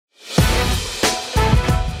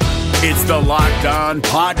It's the Locked On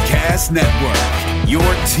Podcast Network, your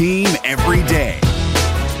team every day.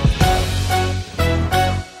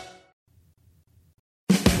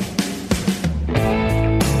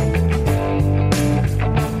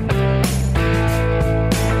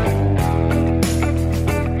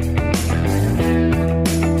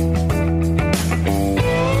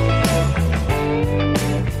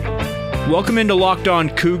 Welcome into Locked On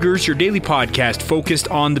Cougars, your daily podcast focused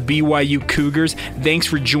on the BYU Cougars. Thanks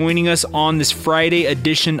for joining us on this Friday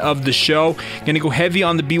edition of the show. Going to go heavy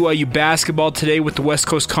on the BYU basketball today with the West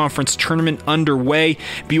Coast Conference tournament underway.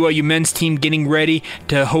 BYU men's team getting ready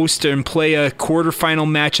to host and play a quarterfinal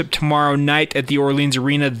matchup tomorrow night at the Orleans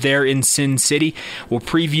Arena there in Sin City. We'll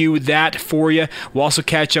preview that for you. We'll also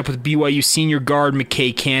catch up with BYU senior guard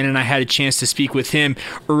McKay Cannon. I had a chance to speak with him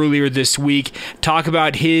earlier this week. Talk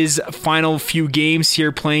about his final few games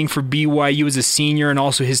here playing for BYU as a senior and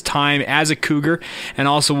also his time as a Cougar, and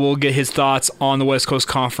also we'll get his thoughts on the West Coast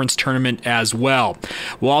Conference tournament as well.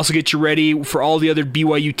 We'll also get you ready for all the other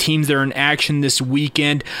BYU teams that are in action this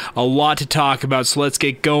weekend. A lot to talk about, so let's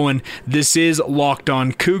get going. This is Locked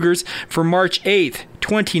On Cougars for March 8th,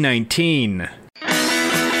 2019.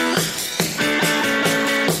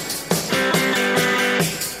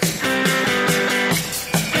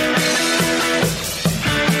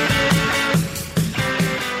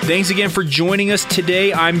 Thanks again for joining us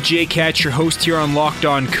today. I'm Jay Katz, your host here on Locked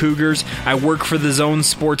On Cougars. I work for the Zone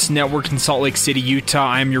Sports Network in Salt Lake City, Utah.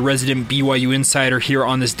 I'm your resident BYU insider here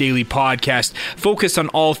on this daily podcast, focused on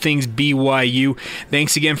all things BYU.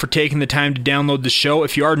 Thanks again for taking the time to download the show.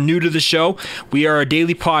 If you are new to the show, we are a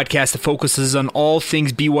daily podcast that focuses on all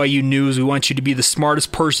things BYU news. We want you to be the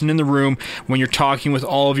smartest person in the room when you're talking with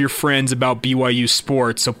all of your friends about BYU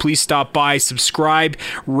sports. So please stop by, subscribe,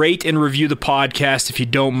 rate, and review the podcast if you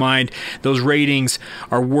don't mind. Those ratings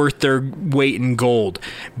are worth their weight in gold.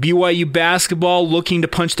 BYU basketball looking to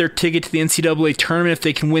punch their ticket to the NCAA tournament if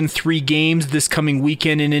they can win 3 games this coming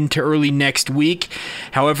weekend and into early next week.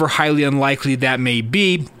 However highly unlikely that may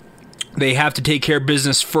be, they have to take care of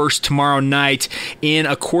business first tomorrow night in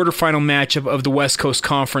a quarterfinal matchup of the West Coast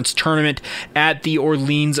Conference tournament at the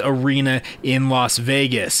Orleans Arena in Las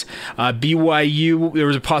Vegas. BYU, there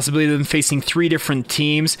was a possibility of them facing 3 different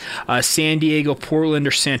teams, San Diego, Portland,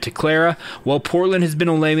 or Santa Clara. Well, Portland has been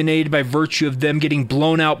eliminated by virtue of them getting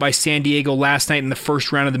blown out by San Diego last night in the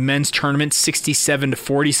first round of the men's tournament,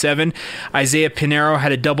 67-47. Isaiah Pinheiro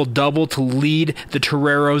had a double-double to lead the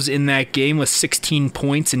Toreros in that game with 16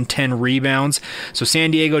 points and 10 rebounds. So San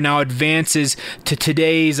Diego now advances to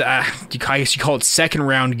today's, I guess you call it second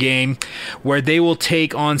round game, where they will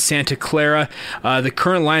take on Santa Clara. The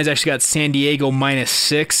current line has actually got San Diego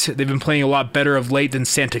 -6. They've been playing a lot better of late than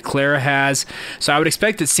Santa Clara has. So I would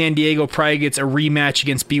expect that San Diego probably gets a rematch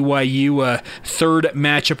against BYU, a third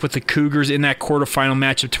matchup with the Cougars in that quarterfinal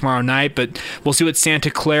matchup tomorrow night. But we'll see what Santa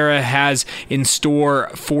Clara has in store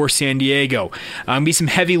for San Diego. Be some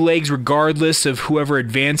heavy legs regardless of whoever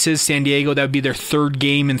advances. San Diego, that would be their 3rd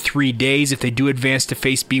game in 3 days if they do advance to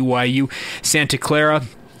face BYU. Santa Clara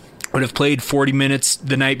would have played 40 minutes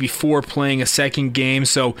the night before playing a second game,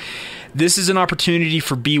 so this is an opportunity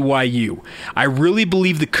for BYU. I really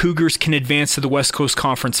believe the Cougars can advance to the West Coast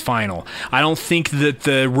Conference Final. I don't think that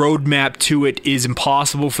the roadmap to it is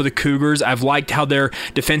impossible for the Cougars. I've liked how their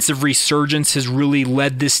defensive resurgence has really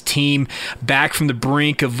led this team back from the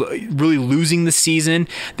brink of really losing the season.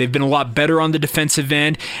 They've been a lot better on the defensive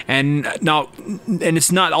end, and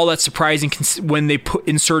it's not all that surprising when they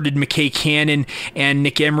inserted McKay Cannon and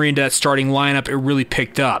Nick Emery into that starting lineup. It really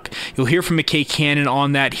picked up. You'll hear from McKay Cannon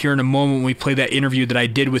on that here in a moment when we play that interview that I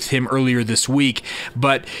did with him earlier this week.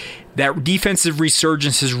 But that defensive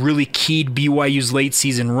resurgence has really keyed BYU's late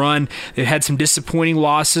season run. They've had some disappointing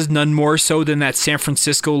losses, none more so than that San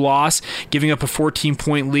Francisco loss. Giving up a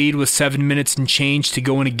 14-point lead with 7 minutes and change to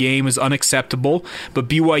go in a game is unacceptable. But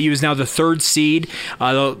BYU is now the 3rd seed.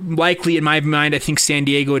 Likely, in my mind, I think San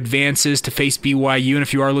Diego advances to face BYU. And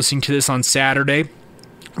if you are listening to this on Saturday,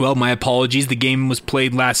 well, my apologies. The game was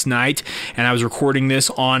played last night, and I was recording this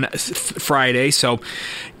on Friday, so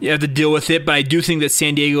you have to deal with it. But I do think that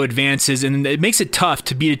San Diego advances, and it makes it tough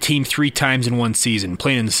to beat a team 3 times in one season,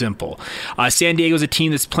 plain and simple. San Diego is a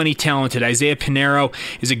team that's plenty talented. Isaiah Pinheiro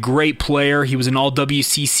is a great player. He was an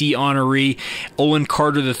all-WCC honoree. Olin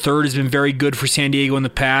Carter III has been very good for San Diego in the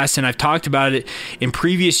past, and I've talked about it in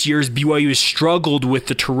previous years. BYU has struggled with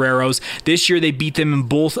the Toreros. This year, they beat them in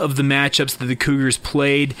both of the matchups that the Cougars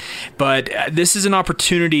played. played. But this is an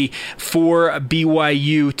opportunity for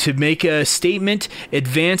BYU to make a statement,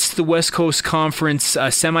 advance to the West Coast Conference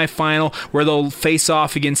semifinal, where they'll face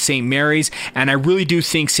off against St. Mary's, and I really do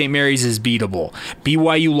think St. Mary's is beatable.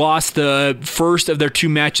 BYU lost the first of their two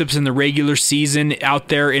matchups in the regular season out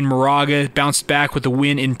there in Moraga, bounced back with a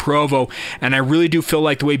win in Provo, and I really do feel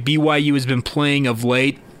like the way BYU has been playing of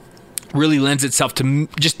late really lends itself to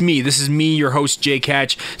just me. This is me, your host, Jay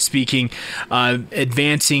Catch, speaking,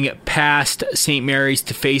 advancing past St. Mary's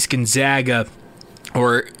to face Gonzaga,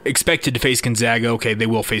 or expected to face Gonzaga. Okay, they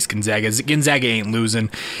will face Gonzaga. Gonzaga ain't losing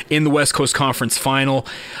in the West Coast Conference Final.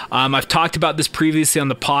 I've talked about this previously on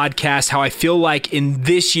the podcast, how I feel like in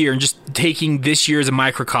this year, and just taking this year as a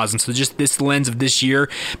microcosm, so just this lens of this year,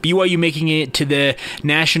 BYU making it to the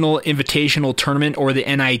National Invitational Tournament, or the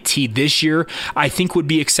NIT this year, I think would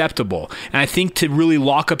be acceptable. And I think to really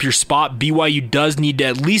lock up your spot, BYU does need to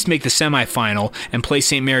at least make the semifinal and play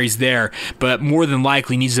St. Mary's there, but more than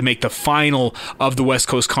likely needs to make the final of the West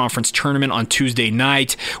Coast Conference Tournament on Tuesday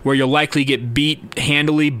night, where you'll likely get beat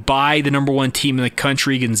handily by the number one team in the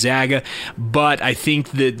country, Gonzaga. But I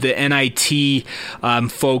think that the NIT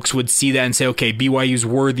folks would see that and say, okay, BYU's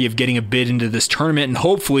worthy of getting a bid into this tournament, and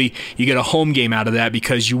hopefully you get a home game out of that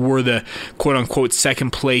because you were the quote-unquote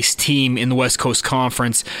second place team in the West Coast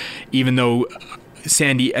Conference, even though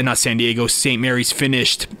St. Mary's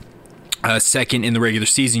finished second in the regular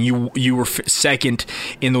season. You were second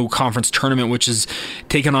in the conference tournament, which has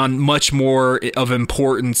taken on much more of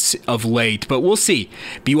importance of late. But we'll see.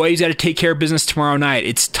 BYU's got to take care of business tomorrow night.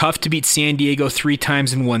 It's tough to beat San Diego 3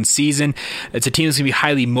 times in one season. It's a team that's going to be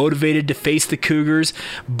highly motivated to face the Cougars,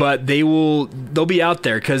 but they'll be out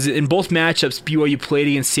there because in both matchups BYU played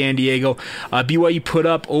against San Diego, BYU put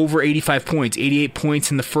up over 85 points, 88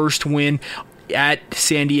 points in the first win. At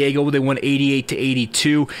San Diego, they won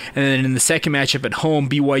 88-82, and then in the second matchup at home,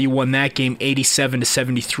 BYU won that game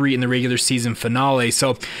 87-73 in the regular season finale.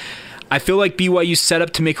 So I feel like BYU's set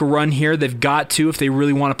up to make a run here. They've got to if they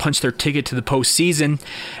really want to punch their ticket to the postseason,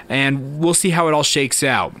 and we'll see how it all shakes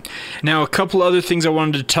out. Now, a couple other things I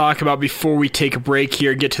wanted to talk about before we take a break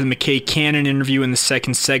here, get to the McKay Cannon interview in the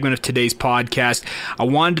second segment of today's podcast. I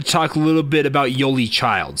wanted to talk a little bit about Yoli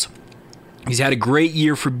Childs. He's had a great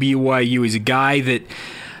year for BYU. He's a guy that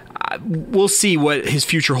we'll see what his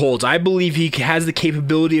future holds. I believe he has the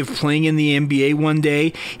capability of playing in the NBA one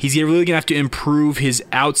day. He's really going to have to improve his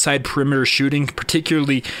outside perimeter shooting,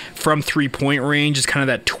 particularly from three-point range. It's kind of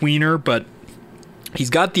that tweener, but he's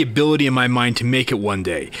got the ability in my mind to make it one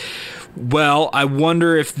day. Well, I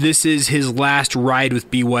wonder if this is his last ride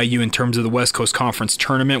with BYU in terms of the West Coast Conference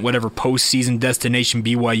Tournament, whatever postseason destination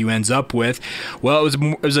BYU ends up with. Well,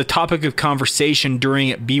 it was a topic of conversation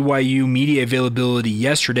during BYU media availability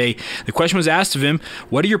yesterday. The question was asked of him,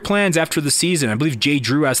 what are your plans after the season? I believe Jay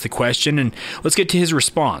Drew asked the question, and let's get to his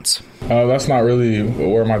response. That's not really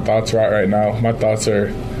where my thoughts are at right now. My thoughts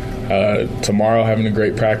are tomorrow having a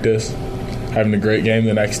great practice, having a great game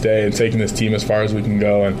the next day, and taking this team as far as we can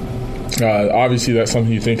go. And obviously that's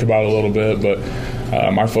something you think about a little bit, but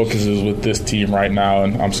my focus is with this team right now,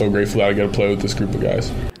 and I'm so grateful that I get to play with this group of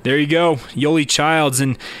guys. There you go, Yoli Childs,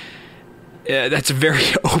 and that's a very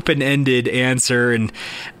open-ended answer, and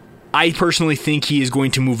I personally think he is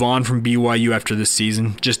going to move on from BYU after this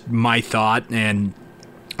season. Just my thought, and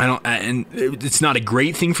it's not a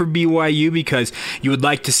great thing for BYU because you would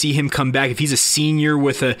like to see him come back. If he's a senior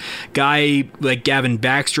with a guy like Gavin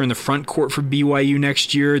Baxter in the front court for BYU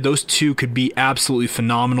next year, those two could be absolutely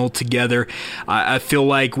phenomenal together. I feel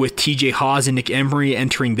like with TJ Haws and Nick Emery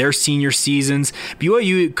entering their senior seasons,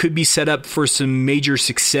 BYU could be set up for some major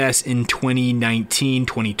success in 2019,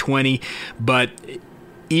 2020, but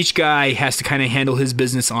each guy has to kind of handle his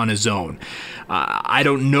business on his own. I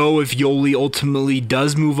don't know if Yoli ultimately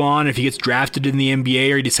does move on, if he gets drafted in the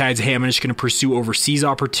NBA or he decides, hey, I'm just going to pursue overseas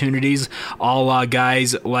opportunities, a la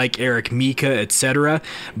guys like Eric Mika, etc.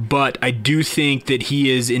 But I do think that he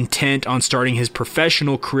is intent on starting his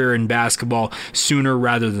professional career in basketball sooner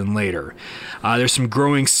rather than later. There's some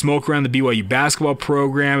growing smoke around the BYU basketball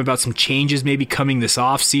program about some changes maybe coming this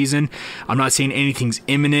offseason. I'm not saying anything's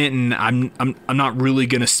imminent, and I'm not really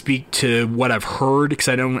going to speak to what I've heard because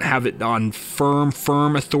I don't have it on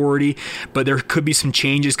firm authority, but there could be some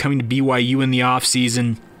changes coming to BYU in the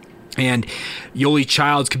offseason. And Yoli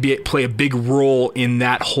Childs could play a big role in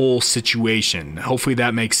that whole situation. Hopefully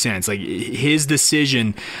that makes sense. Like, his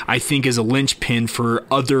decision, I think, is a linchpin for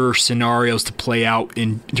other scenarios to play out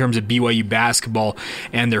in terms of BYU basketball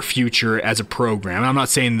and their future as a program. I'm not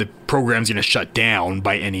saying the program's going to shut down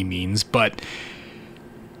by any means, but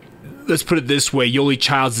let's put it this way. Yoli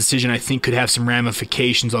Child's decision, I think, could have some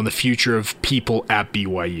ramifications on the future of people at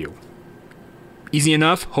BYU. Easy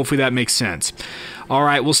enough? Hopefully that makes sense. All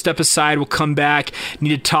right, we'll step aside. We'll come back.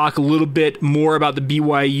 Need to talk a little bit more about the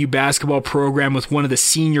BYU basketball program with one of the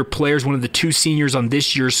senior players, one of the two seniors on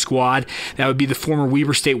this year's squad. That would be the former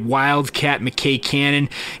Weber State Wildcat, McKay Cannon.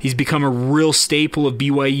 He's become a real staple of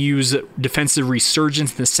BYU's defensive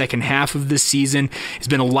resurgence in the second half of this season. He's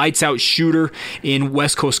been a lights-out shooter in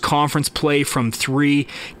West Coast Conference play from three.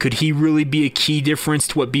 Could he really be a key difference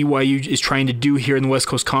to what BYU is trying to do here in the West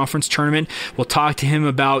Coast Conference tournament? We'll talk to him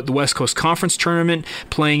about the West Coast Conference tournament,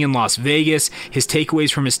 playing in Las Vegas, his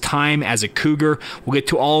takeaways from his time as a Cougar. We'll get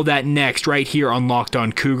to all of that next right here on Locked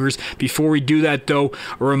On Cougars. Before we do that, though,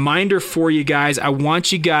 a reminder for you guys, I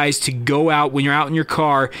want you guys to go out when you're out in your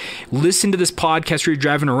car, listen to this podcast while you're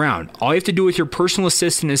driving around. All you have to do with your personal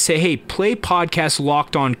assistant is say, hey, play podcast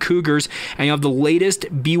Locked On Cougars, and you'll have the latest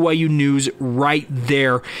BYU news right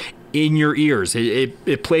there in your ears.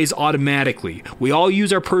 It plays automatically. We all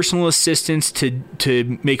use our personal assistants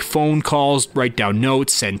to make phone calls, write down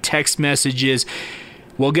notes, send text messages.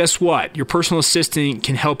 Well, guess what? Your personal assistant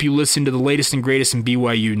can help you listen to the latest and greatest in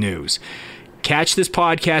BYU news. Catch this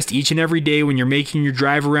podcast each and every day when you're making your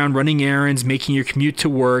drive around, running errands, making your commute to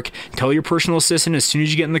work. Tell your personal assistant as soon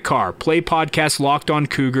as you get in the car, play podcast Locked On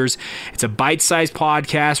Cougars. It's a bite-sized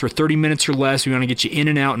podcast for 30 minutes or less. We want to get you in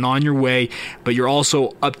and out and on your way, but you're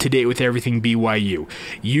also up to date with everything BYU.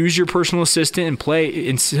 Use your personal assistant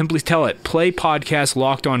and simply tell it, play podcast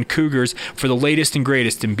Locked On Cougars for the latest and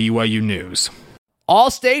greatest in BYU news.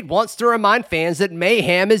 Allstate wants to remind fans that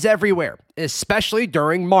mayhem is everywhere, especially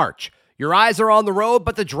during March. Your eyes are on the road,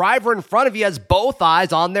 but the driver in front of you has both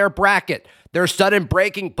eyes on their bracket. Their sudden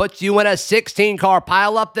braking puts you in a 16-car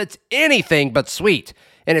pileup that's anything but sweet.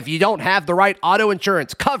 And if you don't have the right auto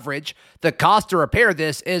insurance coverage, the cost to repair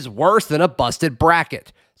this is worse than a busted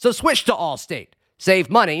bracket. So switch to Allstate,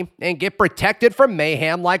 save money, and get protected from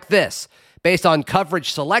mayhem like this. Based on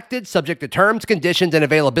coverage selected, subject to terms, conditions, and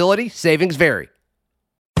availability, savings vary.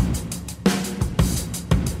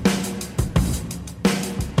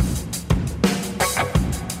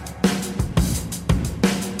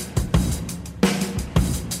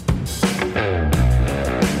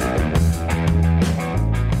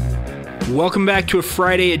 Welcome back to a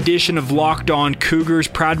Friday edition of Locked On Cougars.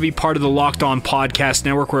 Proud to be part of the Locked On Podcast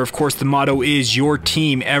Network, where, of course, the motto is your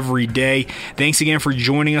team every day. Thanks again for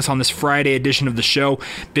joining us on this Friday edition of the show.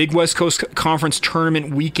 Big West Coast Conference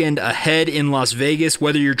tournament weekend ahead in Las Vegas.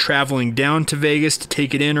 Whether you're traveling down to Vegas to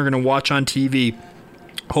take it in or going to watch on TV,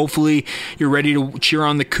 hopefully you're ready to cheer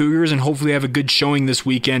on the Cougars and hopefully have a good showing this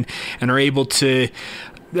weekend and are able to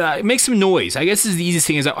make some noise. I guess this is the easiest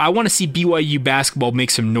thing. Is I want to see BYU basketball make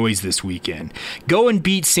some noise this weekend. Go and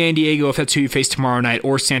beat San Diego if that's who you face tomorrow night,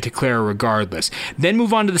 or Santa Clara regardless. Then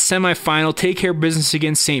move on to the semifinal, take care of business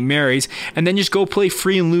against St. Mary's, and then just go play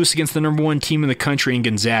free and loose against the number one team in the country in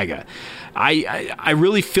Gonzaga. I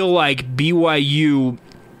really feel like BYU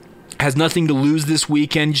has nothing to lose this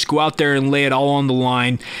weekend. Just go out there and lay it all on the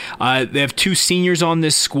line. They have two seniors on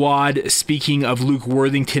this squad. Speaking of Luke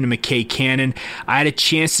Worthington and McKay Cannon, I had a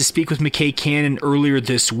chance to speak with McKay Cannon earlier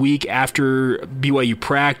this week after BYU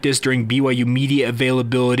practice during BYU media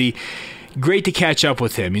availability. Great to catch up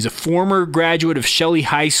with him. He's a former graduate of Shelley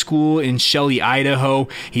High School in Shelley, Idaho.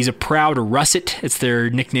 He's a proud russet. It's their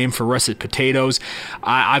nickname for russet potatoes.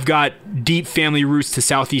 I've got deep family roots to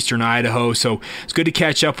southeastern Idaho, so it's good to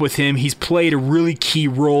catch up with him. He's played a really key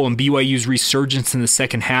role in BYU's resurgence in the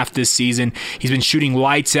second half this season. He's been shooting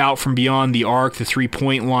lights out from beyond the arc, the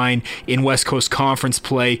three-point line in West Coast Conference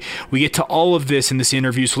play. We get to all of this in this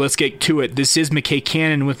interview, so let's get to it. This is McKay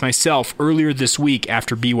Cannon with myself earlier this week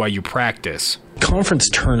after BYU practice. Conference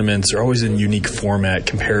tournaments are always in a unique format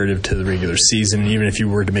comparative to the regular season. Even if you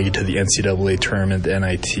were to make it to the NCAA tournament, the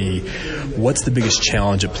NIT, what's the biggest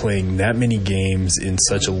challenge of playing that many games in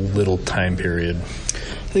such a little time period?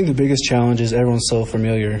 I think the biggest challenge is everyone's so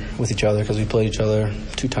familiar with each other because we play each other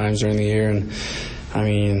 2 times during the year, and I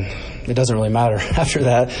mean, it doesn't really matter after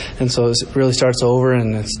that. And so it really starts over,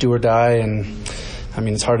 and it's do or die. And I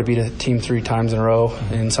mean, it's hard to beat a team 3 times in a row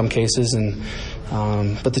in some cases, and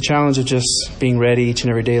but the challenge of just being ready each and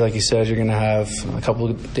every day, like you said, you're going to have a couple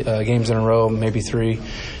of games in a row, maybe 3,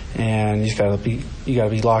 and you just got to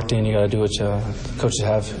be locked in. You got to do what the coaches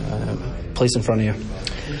have placed in front of you.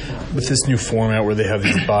 With this new format where they have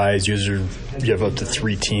these buys, you have up to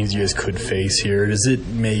 3 teams you guys could face here. Does it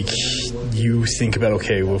make you think about,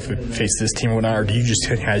 okay, well, if we face this team or whatnot, or do you just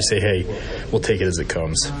kind of say, hey, we'll take it as it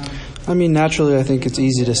comes? I mean, naturally, I think it's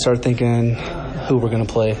easy to start thinking who we're going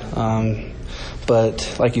to play.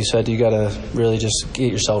 But like you said, you got to really just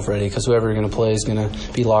get yourself ready, because whoever you're going to play is going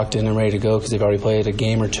to be locked in and ready to go, because they've already played a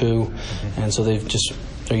game or two, and so they're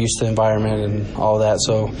used to the environment and all that.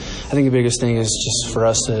 So I think the biggest thing is just for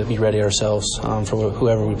us to be ready ourselves for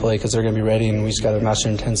whoever we play, because they're going to be ready, and we just got to match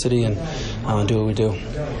their intensity and do what we do.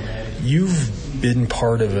 You've been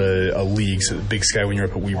part of a league, so the Big Sky, when you're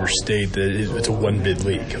up at Weber State, that it's a one-bid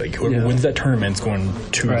league. Like whoever wins that tournament's going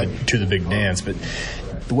to the big dance. But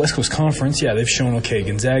the West Coast Conference, they've shown,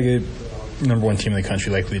 Gonzaga, number one team in the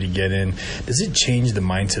country, likely to get in. Does it change the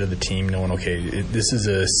mindset of the team, knowing this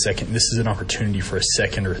is an opportunity for a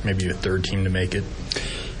second or maybe a third team to make it?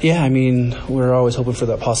 Yeah, I mean, we're always hoping for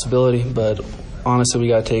that possibility, but honestly, we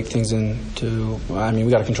got to take things we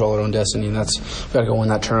got to control our own destiny, and we got to go win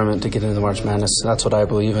that tournament to get into the March Madness. That's what I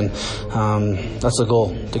believe in. That's the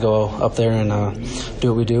goal, to go up there and do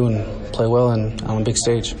what we do and play well and on a big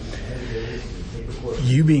stage.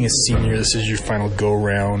 You being a senior, this is your final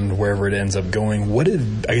go-round, wherever it ends up going. What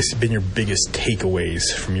have, been your biggest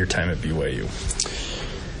takeaways from your time at BYU?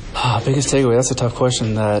 Biggest takeaway, that's a tough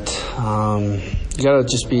question. That you got to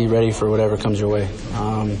just be ready for whatever comes your way.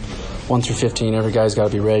 1 through 15, every guy's got to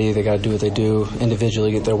be ready. They got to do what they do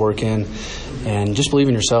individually, get their work in, and just believe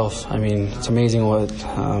in yourself. I mean, it's amazing what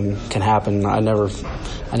can happen. I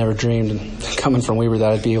never dreamed, coming from Weber,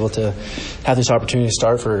 that I'd be able to have this opportunity to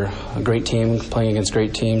start for a great team, playing against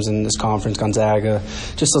great teams in this conference, Gonzaga,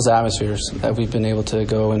 just those atmospheres that we've been able to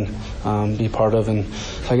go and be part of. And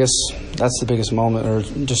I guess that's the biggest moment, or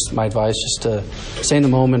just my advice, just to stay in the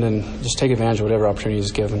moment and just take advantage of whatever opportunity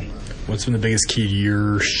is given. What's been the biggest key to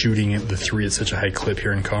your shooting at the three at such a high clip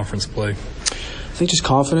here in conference play? I think just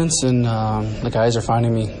confidence, and the guys are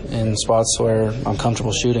finding me in spots where I'm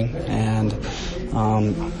comfortable shooting. And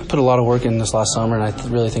I put a lot of work in this last summer, and I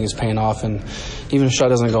really think it's paying off. And even if a shot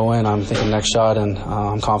doesn't go in, I'm thinking next shot, and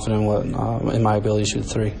I'm confident in my ability to shoot the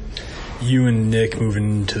three. You and Nick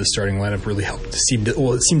moving to the starting lineup really helped. It seemed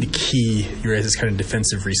to key your guys' kind of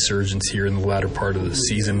defensive resurgence here in the latter part of the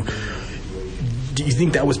season. Do you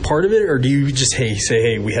think that was part of it, or do you just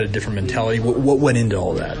say, we had a different mentality? What went into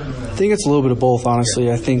all that? I think it's a little bit of both,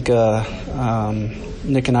 honestly. I think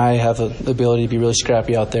Nick and I have the ability to be really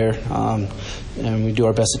scrappy out there, and we do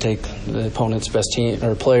our best to take the opponent's best team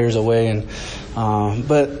or players away. And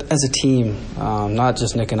but as a team, not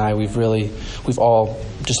just Nick and I, we've all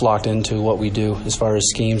just locked into what we do as far as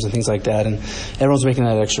schemes and things like that, and everyone's making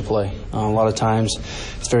that extra play. A lot of times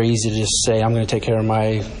it's very easy to just say, I'm going to take care of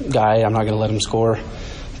my guy, I'm not going to let him score.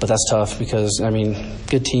 But that's tough, because,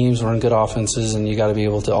 good teams run good offenses, and you got to be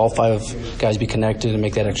able to, all five guys, be connected and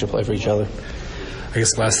make that extra play for each other. I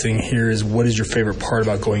guess last thing here is, what is your favorite part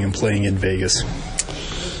about going and playing in Vegas?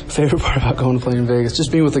 Favorite part about going and playing in Vegas?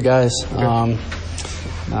 Just being with the guys. Okay.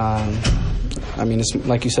 It's,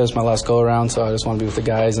 like you said, it's my last go-around, so I just want to be with the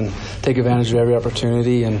guys and take advantage of every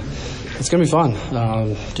opportunity, and it's going to be fun.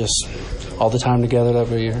 Just all the time together that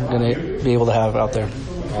we're going to be able to have out there.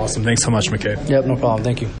 Awesome. Thanks so much, McKay. Yep, no problem.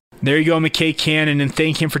 Thank you. There you go, McKay Cannon, and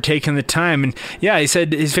thank him for taking the time. And yeah, he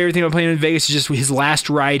said his favorite thing about playing in Vegas is just his last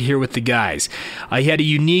ride here with the guys. He had a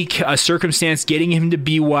unique circumstance getting him to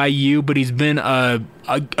BYU, but he's been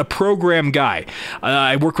a program guy.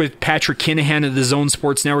 I work with Patrick Kinahan at the Zone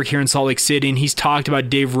Sports Network here in Salt Lake City, and he's talked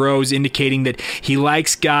about Dave Rose, indicating that he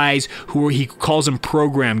likes guys who he calls them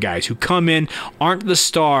program guys, who come in, aren't the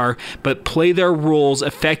star, but play their roles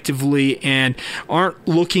effectively and aren't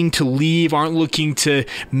looking to leave, aren't looking to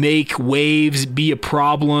make waves, be a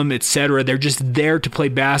problem, etc. They're just there to play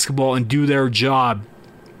basketball and do their job.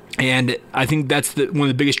 And I think that's one of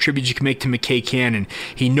the biggest tributes you can make to McKay Cannon.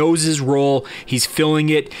 He knows his role. He's filling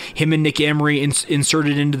it. Him and Nick Emery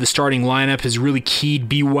inserted into the starting lineup has really keyed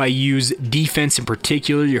BYU's defense in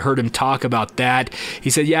particular. You heard him talk about that. He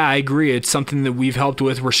said, yeah, I agree. It's something that we've helped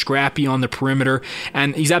with. We're scrappy on the perimeter.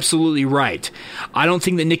 And he's absolutely right. I don't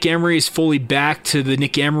think that Nick Emery is fully back to the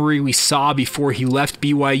Nick Emery we saw before he left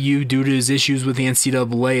BYU due to his issues with the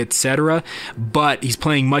NCAA, etc. But he's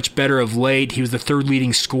playing much better of late. He was the third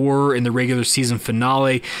leading scorer in the regular season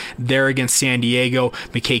finale there against San Diego.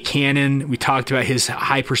 McKay Cannon, we talked about his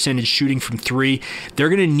high percentage shooting from three. They're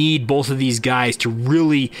going to need both of these guys to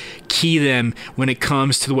really key them when it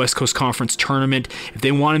comes to the West Coast Conference Tournament. If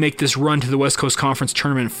they want to make this run to the West Coast Conference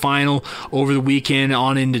Tournament final over the weekend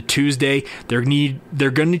on into Tuesday, they're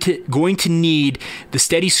going to need the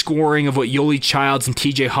steady scoring of what Yoli Childs and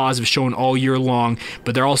TJ Haas have shown all year long,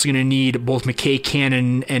 but they're also going to need both McKay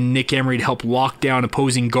Cannon and Nick Emery to help lock down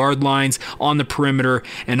opposing guard lines on the perimeter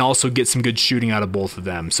and also get some good shooting out of both of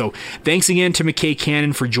them. So thanks again to McKay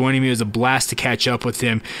Cannon for joining me. It was a blast to catch up with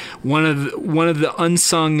him. One of the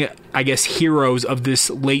unsung heroes of this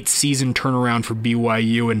late season turnaround for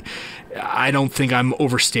BYU, and I don't think I'm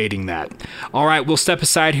overstating that. All right, we'll step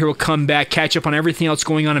aside here. We'll come back, catch up on everything else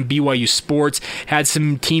going on in BYU sports. Had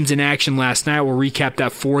some teams in action last night. We'll recap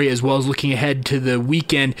that for you, as well as looking ahead to the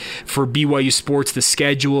weekend for BYU sports, the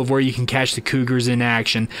schedule of where you can catch the Cougars in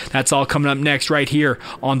action. That's all coming up next right here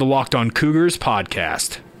on the Locked On Cougars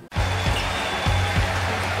podcast.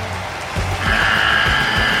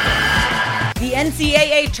 The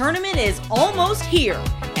NCAA tournament is almost here,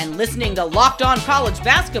 and listening to Locked On College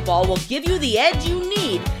Basketball will give you the edge you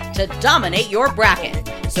need to dominate your bracket.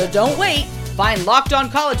 So don't wait. Find Locked On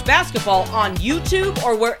College Basketball on YouTube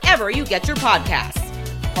or wherever you get your podcasts.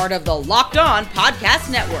 Part of the Locked On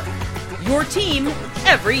Podcast Network. Your team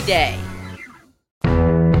every day.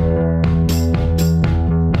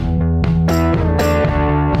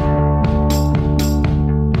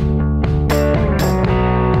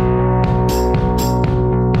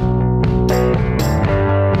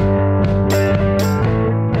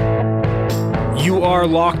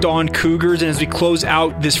 Locked On Cougars, and as we close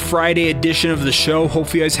out this Friday edition of the show,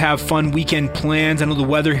 hopefully you guys have fun weekend plans. I know the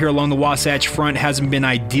weather here along the Wasatch Front hasn't been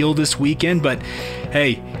ideal this weekend, but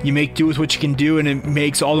hey, you make do with what you can do, and it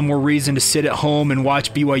makes all the more reason to sit at home and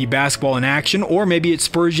watch BYU basketball in action, or maybe it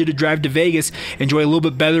spurs you to drive to Vegas, enjoy a little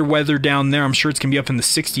bit better weather down there. I'm sure it's going to be up in the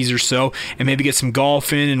 60s or so, and maybe get some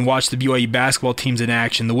golf in and watch the BYU basketball teams in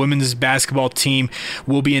action. The women's basketball team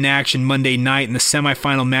will be in action Monday night in the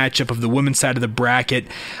semifinal matchup of the women's side of the bracket.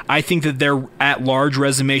 I think that their at-large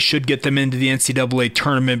resume should get them into the NCAA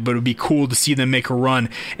tournament, but it would be cool to see them make a run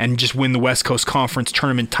and just win the West Coast Conference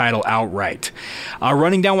tournament title outright.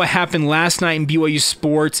 Running down what happened last night in BYU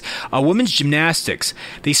sports, women's gymnastics.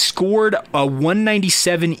 They scored a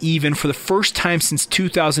 197 even for the first time since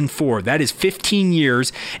 2004. That is 15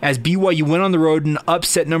 years, as BYU went on the road and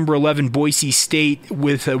upset number 11 Boise State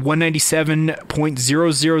with a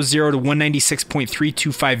 197.000 to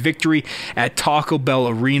 196.325 victory at Taco Bell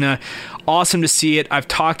Arena. Awesome to see it. I've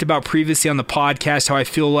talked about previously on the podcast how I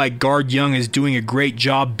feel like Guard Young is doing a great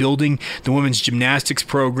job building the women's gymnastics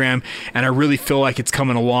program, and I really feel like it's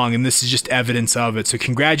coming along, and this is just evidence of it. So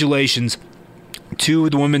congratulations to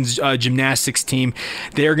the women's gymnastics team.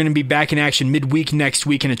 They're going to be back in action midweek next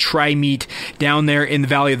week in a tri-meet down there in the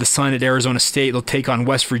Valley of the Sun at Arizona State. They'll take on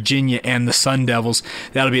West Virginia and the Sun Devils.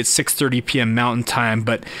 That'll be at 6:30 p.m. Mountain Time,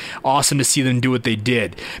 but awesome to see them do what they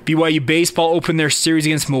did. BYU baseball opened their series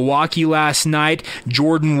against Milwaukee last night.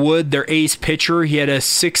 Jordan Wood, their ace pitcher, he had a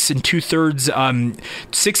 6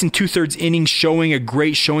 2/3 innings showing, a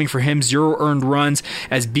great showing for him, 0 earned runs,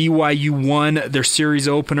 as BYU won their series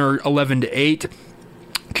opener 11-8.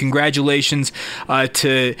 Congratulations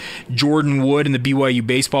to Jordan Wood and the BYU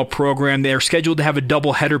baseball program. They are scheduled to have a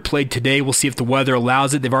doubleheader played today. We'll see if the weather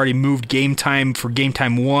allows it. They've already moved game time for game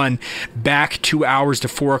time 1 back 2 hours to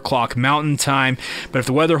 4 o'clock Mountain Time. But if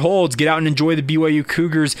the weather holds, get out and enjoy the BYU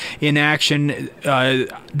Cougars in action.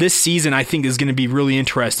 This season, I think, is going to be really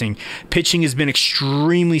interesting. Pitching has been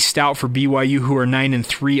extremely stout for BYU, who are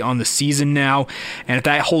 9-3 on the season now. And if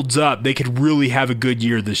that holds up, they could really have a good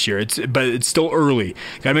year this year. But it's still early.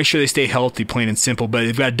 Got to make sure they stay healthy, plain and simple. But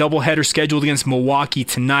they've got a doubleheader scheduled against Milwaukee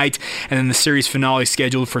tonight, and then the series finale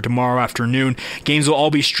scheduled for tomorrow afternoon. Games will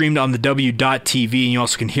all be streamed on the W.TV, and you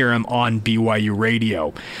also can hear them on BYU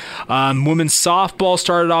Radio. Women's softball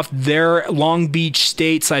started off their Long Beach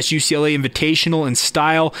State/UCLA Invitational in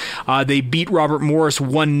style. They beat Robert Morris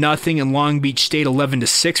 1-0 and Long Beach State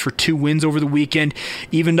 11-6 for 2 wins over the weekend.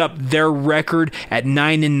 Evened up their record at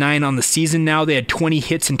 9-9 on the season now. They had 20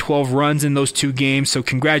 hits and 12 runs in those 2 games, so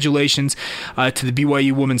congratulations to the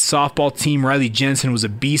BYU women's softball team. Riley Jensen was a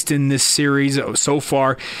beast in this series so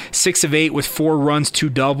far. 6 of 8 with 4 runs, 2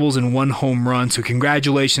 doubles, and 1 home run. So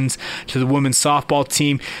congratulations to the women's softball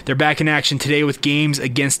team. They're back in action today with games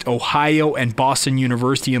against Ohio and Boston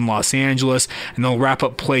University in Los Angeles, and they'll wrap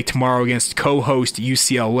up play tomorrow against co-host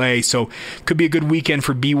UCLA. So could be a good weekend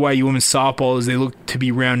for BYU women's softball as they look to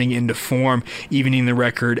be rounding into form, evening the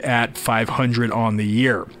record at 500 on the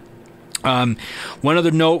year. One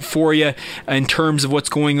other note for you in terms of what's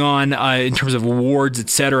going on in terms of awards,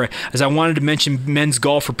 etc., is I wanted to mention men's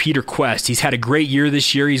golfer Peter Quest. He's had a great year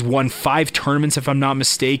this year. He's won 5 tournaments, if I'm not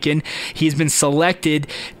mistaken. He's been selected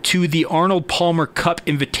to the Arnold Palmer Cup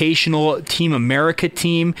Invitational Team America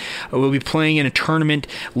team. We'll be playing in a tournament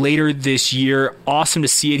later this year. Awesome to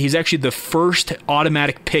see it. He's actually the first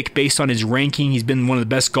automatic pick based on his ranking. He's been one of the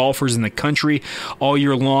best golfers in the country all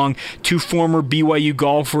year long. 2 former BYU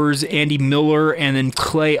golfers, Andy Andy Miller and then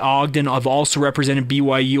Clay Ogden have also represented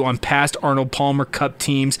BYU on past Arnold Palmer Cup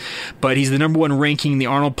teams, but he's the number one ranking in the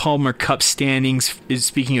Arnold Palmer Cup standings,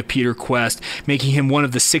 speaking of Peter Quest, making him one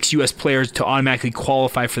of the 6 U.S. players to automatically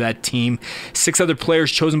qualify for that team. 6 other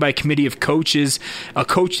players chosen by a committee of coaches. A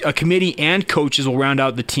committee and coaches will round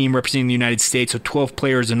out the team representing the United States, so 12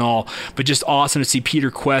 players in all. But just awesome to see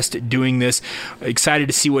Peter Quest doing this. Excited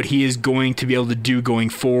to see what he is going to be able to do going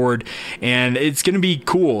forward, and it's going to be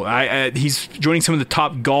cool. He's joining some of the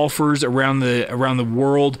top golfers around the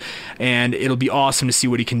world, and it'll be awesome to see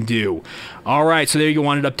what he can do. All right, so there you go.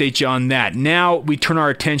 Wanted to update you on that. Now we turn our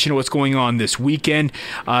attention to what's going on this weekend.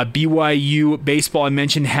 BYU baseball, I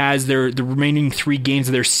mentioned, has the remaining 3 games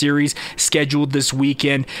of their series scheduled this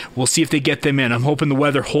weekend. We'll see if they get them in. I'm hoping the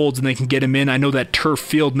weather holds and they can get them in. I know that turf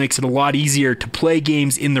field makes it a lot easier to play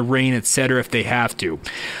games in the rain, etc. if they have to.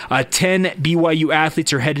 10 BYU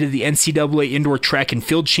athletes are headed to the NCAA Indoor Track and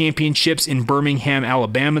Field Championships in Birmingham,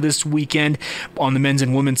 Alabama this weekend on the men's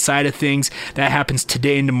and women's side of things. That happens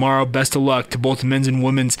today and tomorrow. Best of luck to both the men's and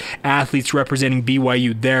women's athletes representing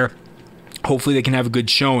BYU there. Hopefully they can have a good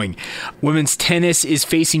showing. Women's tennis is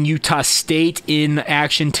facing Utah State in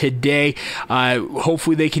action today.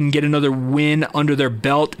 Hopefully they can get another win under their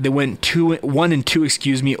belt. They went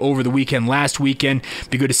 1-2 over the weekend last weekend.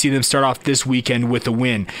 Be good to see them start off this weekend with a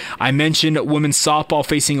win. I mentioned women's softball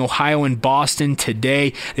facing Ohio and Boston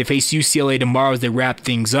today. They face UCLA tomorrow as they wrap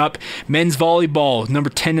things up. Men's volleyball, number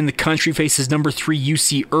 10 in the country, faces number 3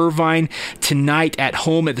 UC Irvine tonight at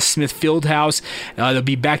home at the Smith Fieldhouse. There'll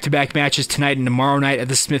be back-to-back matches tonight and tomorrow night at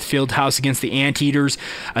the Smith Fieldhouse against the Anteaters,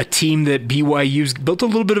 a team that BYU's built a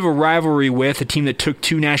little bit of a rivalry with, a team that took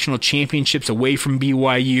 2 national championships away from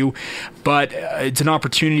BYU, but it's an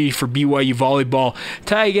opportunity for BYU volleyball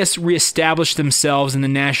to, I guess, reestablish themselves in the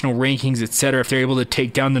national rankings, etc. if they're able to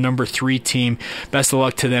take down the number 3 team. Best of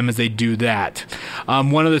luck to them as they do that.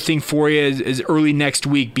 One other thing for you is early next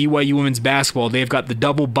week, BYU women's basketball, they've got the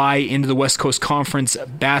double bye into the West Coast Conference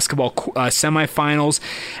basketball semifinals.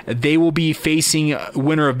 They will be facing a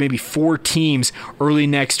winner of maybe 4 teams early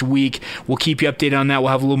next week. We'll keep you updated on that.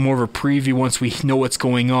 We'll have a little more of a preview once we know what's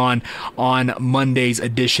going on Monday's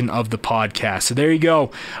edition of the podcast. So there you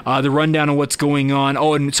go. The rundown of what's going on.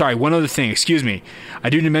 Oh, and sorry, one other thing. Excuse me.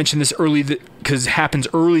 I do need to mention this early because it happens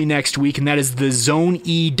early next week, and that is the Zone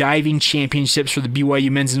E Diving Championships for the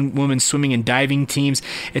BYU men's and women's swimming and diving teams.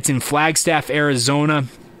 It's in Flagstaff, Arizona,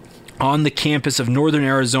 on the campus of Northern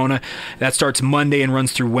Arizona. That starts Monday and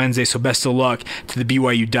runs through Wednesday, so best of luck to the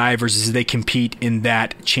BYU Divers as they compete in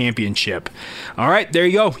that championship. All right, there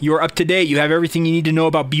you go. You are up to date. You have everything you need to know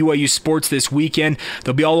about BYU sports this weekend.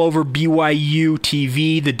 They'll be all over BYU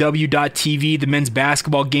TV, the W.TV. The men's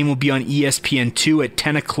basketball game will be on ESPN2 at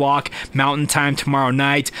 10 o'clock Mountain Time tomorrow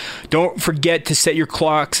night. Don't forget to set your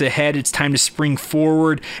clocks ahead. It's time to spring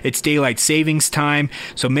forward. It's daylight savings time,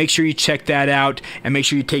 so make sure you check that out and make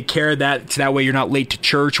sure you take care of that, so that way you're not late to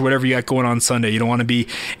church or whatever you got going on Sunday. You don't want to be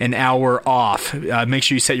an hour off. Make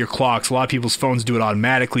sure you set your clocks. A lot of people's phones do it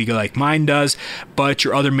automatically like mine does, but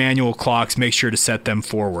your other manual clocks, make sure to set them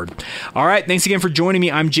forward. All right, thanks again for joining me.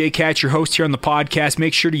 I'm Jay Katz, your host here on the podcast.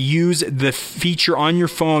 Make sure to use the feature on your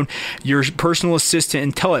phone, your personal assistant,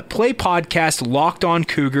 and tell it, play podcast Locked On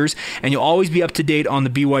Cougars, and you'll always be up to date on the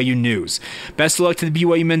BYU news. Best of luck to the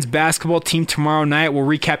BYU men's basketball team tomorrow night. We'll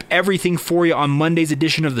recap everything for you on Monday's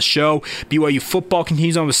edition of the show. BYU football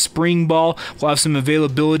continues on with spring ball. We'll have some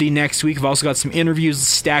availability next week. We've also got some interviews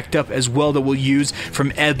stacked up as well that we'll use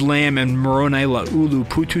from Ed Lamb and Moroni Laulu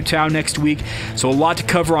Pututau next week. So a lot to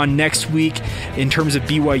cover on next week in terms of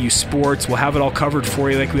BYU sports. We'll have it all covered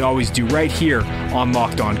for you like we always do right here on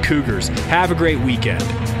Locked On Cougars. Have a great weekend.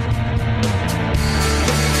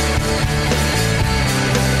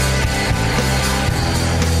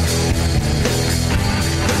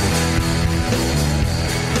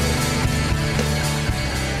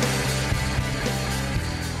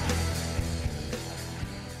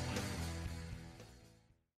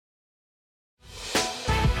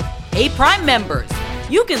 Hey, Prime members,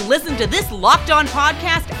 you can listen to this Locked On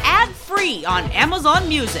podcast ad-free on Amazon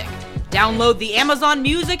Music. Download the Amazon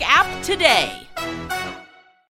Music app today.